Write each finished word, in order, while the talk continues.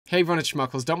Hey everyone, it's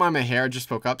Schmuckles. Don't mind my hair, I just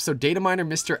spoke up. So data miner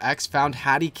Mr. X found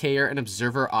Haddie, Kaur, and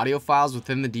Observer audio files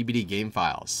within the DBD game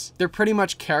files. They're pretty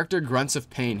much character grunts of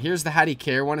pain. Here's the Haddie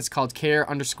Kaur one. It's called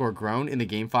Kaur_groan in the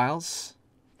game files.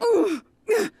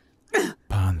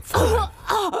 Pan 5.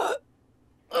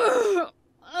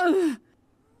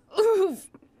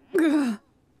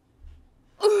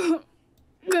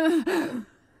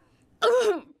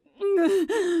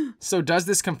 So does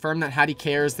this confirm that Haddie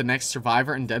Kaur is the next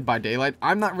survivor in Dead by Daylight?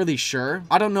 I'm not really sure.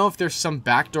 I don't know if there's some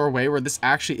backdoor way where this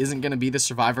actually isn't going to be the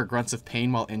survivor grunts of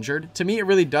pain while injured. To me, it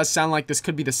really does sound like this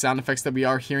could be the sound effects that we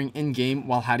are hearing in-game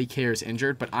while Haddie Kaur is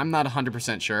injured, but I'm not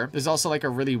 100% sure. There's also like a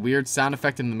really weird sound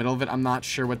effect in the middle of it. I'm not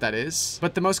sure what that is.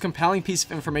 But the most compelling piece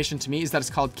of information to me is that it's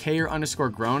called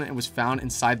Kaur_groan and was found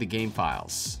inside the game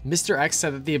files. Mr. X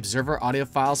said that the Observer audio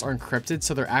files are encrypted,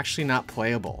 so they're actually not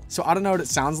playable. So I don't know what it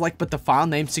sounds like, but the file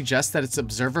name suggests that it's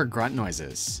Observer grunt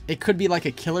noises. It could be like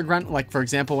a killer grunt, like for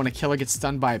example when a killer gets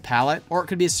stunned by a pallet, or it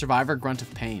could be a survivor grunt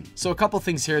of pain. So a couple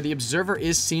things here. The Observer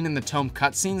is seen in the tome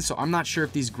cutscene, so I'm not sure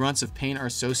if these grunts of pain are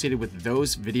associated with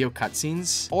those video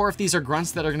cutscenes, or if these are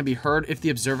grunts that are going to be heard if the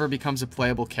Observer becomes a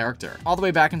playable character. All the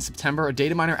way back in September, a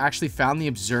data miner actually found the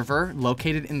Observer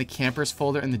located in the campers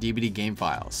folder in the DBD game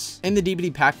files. In the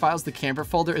DBD pack files, the camper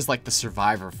folder is like the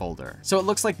survivor folder. So it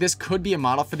looks like this could be a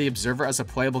model for the Observer as a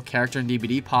playable character in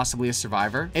DBD, possibly a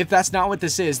survivor. If that's not what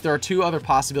this is, there are two other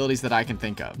possibilities that I can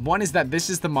think of. One is that this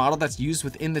is the model that's used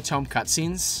within the tome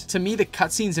cutscenes. To me, the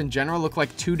cutscenes in general look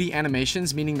like 2D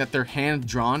animations, meaning that they're hand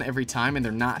drawn every time and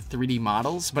they're not 3D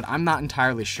models, but I'm not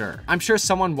entirely sure. I'm sure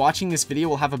someone watching this video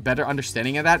will have a better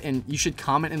understanding of that, and you should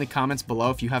comment in the comments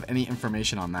below if you have any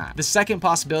information on that. The second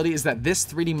possibility is that this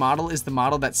 3D model is the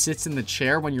model that sits in the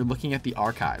chair when you're looking at the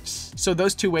archives. So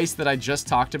those two ways that I just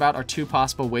talked about are two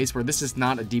possible ways where this is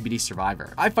not a DBD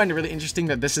survivor. I find it really interesting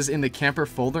that this is in the camper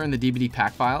folder in the DBD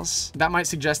pack files. That might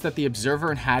suggest that the Observer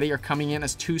and Haddie are coming in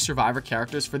as two survivor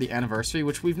characters for the anniversary,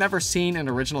 which we've never seen an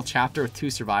original chapter with two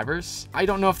survivors. I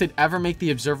don't know if they'd ever make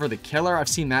the Observer the killer. I've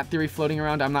seen that theory floating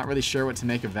around. I'm not really sure what to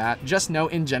make of that. Just know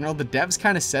in general, the devs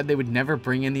kind of said they would never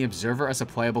bring in the Observer as a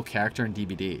playable character in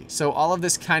DBD. So all of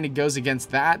this kind of goes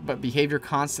against that, but behavior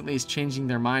constantly is changing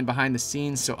their mind behind the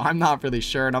scenes, so I'm not really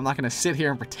sure, and I'm not going to sit here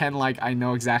and pretend like I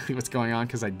know exactly what's going on,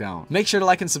 because I don't. Make sure to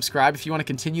like and subscribe if you want to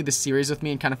continue this series with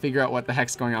me and kind of figure out what the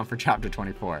heck's going on for chapter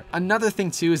 24. Another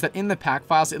thing too is that in the pack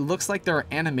files, it looks like there are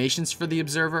animations for the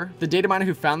Observer. The data miner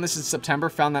who found this in September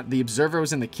found that the Observer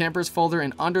was in the campers folder,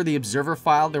 and under the Observer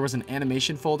file, there was an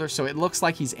animation folder, so it looks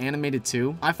like he's animated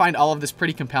too. I find all of this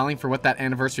pretty compelling for what that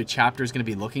anniversary chapter is going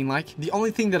to be looking like. The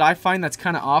only thing that I find that's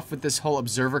kind of off with this whole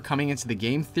Observer coming into the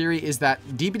game theory is that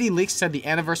DBD Leaks said the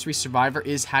anniversary survivor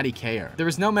is Haddie Kaur. There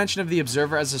was no mention of the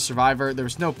Observer as a survivor. There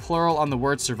was no plural on the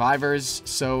word survivors,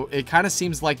 so it kind of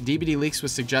seems like DBD Leaks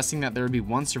was suggesting that there would be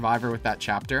one survivor with that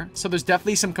chapter. So there's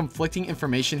definitely some conflicting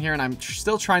information here, and I'm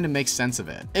still trying to make sense of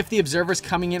it. If the Observer's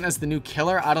coming in as the new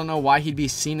killer, I don't know why he'd be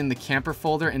seen in the camper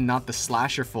folder and not the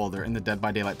slasher folder in the Dead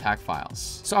by Daylight pack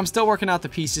files. So I'm still working out the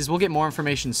pieces. We'll get more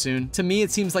information soon. To me,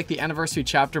 it seems like the anniversary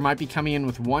chapter might be coming in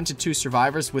with 1 to 2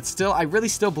 survivors, with I really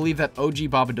still believe that OG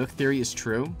Babadook theory is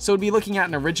true. So we'd be looking at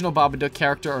an original Babadook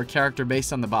character or a character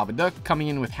based on the Babadook coming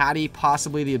in with Haddie,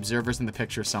 possibly the Observer's in the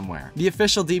picture somewhere. The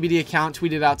official DBD account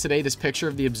tweeted out today this picture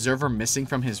of the Observer missing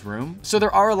from his room. So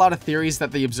there are a lot of theories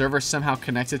that the Observer is somehow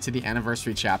connected to the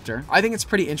anniversary chapter. I think it's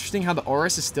pretty interesting how the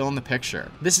Oris is still in the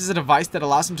picture. This is a device that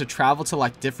allows him to travel to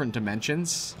like different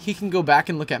dimensions. He can go back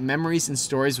and look at memories and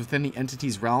stories within the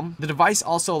entity's realm. The device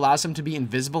also allows him to be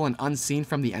invisible and unseen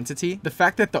from the entity. The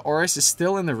fact that the Oris is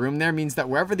still in the room there means that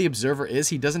wherever the Observer is,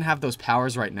 he doesn't have those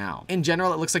powers right now. In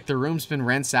general, it looks like the room's been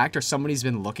ransacked or somebody's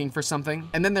been looking for something.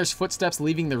 And then there's footsteps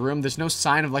leaving the room. There's no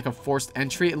sign of like a forced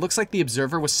entry. It looks like the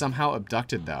Observer was somehow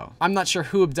abducted though. I'm not sure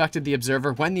who abducted the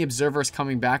Observer, when the Observer is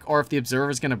coming back, or if the Observer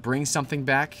is going to bring something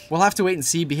back. We'll have to wait and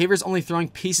see. Behavior's only throwing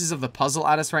pieces of the puzzle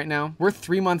at us right now. We're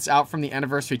 3 months out from the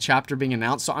anniversary chapter being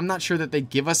announced, so I'm not sure that they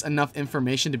give us enough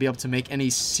information to be able to make any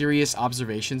serious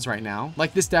observations right now.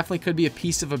 Like, this definitely could be a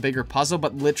piece of a bigger puzzle,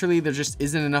 but literally there just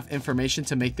isn't enough information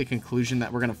to make the conclusion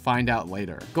that we're going to find out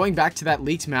later. Going back to that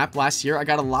leaked map last year, I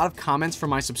got a lot of comments from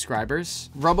my subscribers.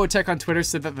 Robotech on Twitter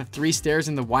said that the 3 stairs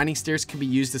and the winding stairs could be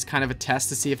used as kind of a test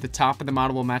to see if the top of the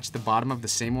model will match the bottom of the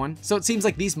same one. So it seems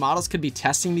like these models could be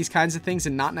testing these kinds of things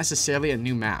and not necessarily a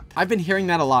new map. I've been hearing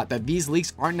that a lot, that these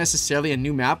leaks aren't necessarily a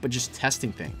new map, but just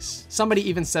testing things. Somebody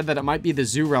even said that it might be the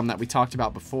zoo realm that we talked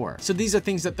about before. So these are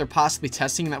things that they're possibly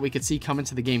testing that we could see come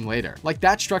into the game later. Like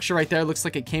that structure right there looks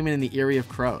like it came in the Eyrie of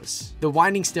Crows. The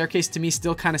winding staircase to me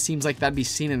still kind of seems like that'd be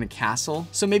seen in a castle.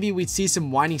 So maybe we'd see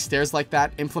some winding stairs powers like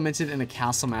that implemented in a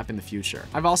castle map in the future.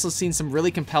 I've also seen some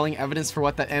really compelling evidence for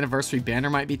what that anniversary banner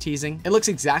might be teasing. It looks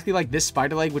exactly like this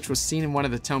spider leg, which was seen in one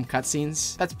of the tome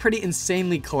cutscenes. That's pretty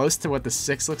insanely close to what the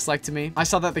 6 looks like to me. I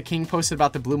saw that the king posted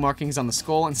about the blue markings on the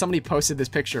skull, and somebody posted this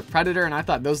picture of Predator, and I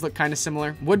thought those look kind of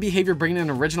similar. Would behavior bringing an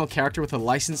original character with a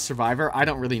licensed survivor? I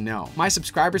don't really know. My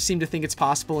subscribers seem to think it's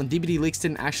possible, and DBD Leaks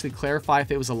didn't actually clarify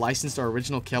if it was a licensed or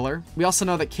original killer. We also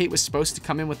know that Kate was supposed to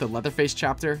come in with the Leatherface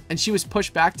chapter, and she was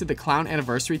pushed back to the Clown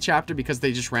Anniversary chapter because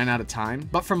they just ran out of time.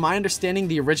 But from my understanding,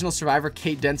 the original survivor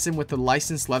Kate Denson with the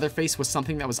licensed Leatherface was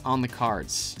something that was on the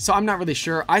cards. So I'm not really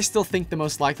sure. I still think the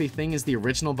most likely thing is the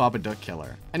original Babadook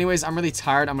killer. Anyways, I'm really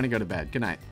tired. I'm gonna go to bed. Good night.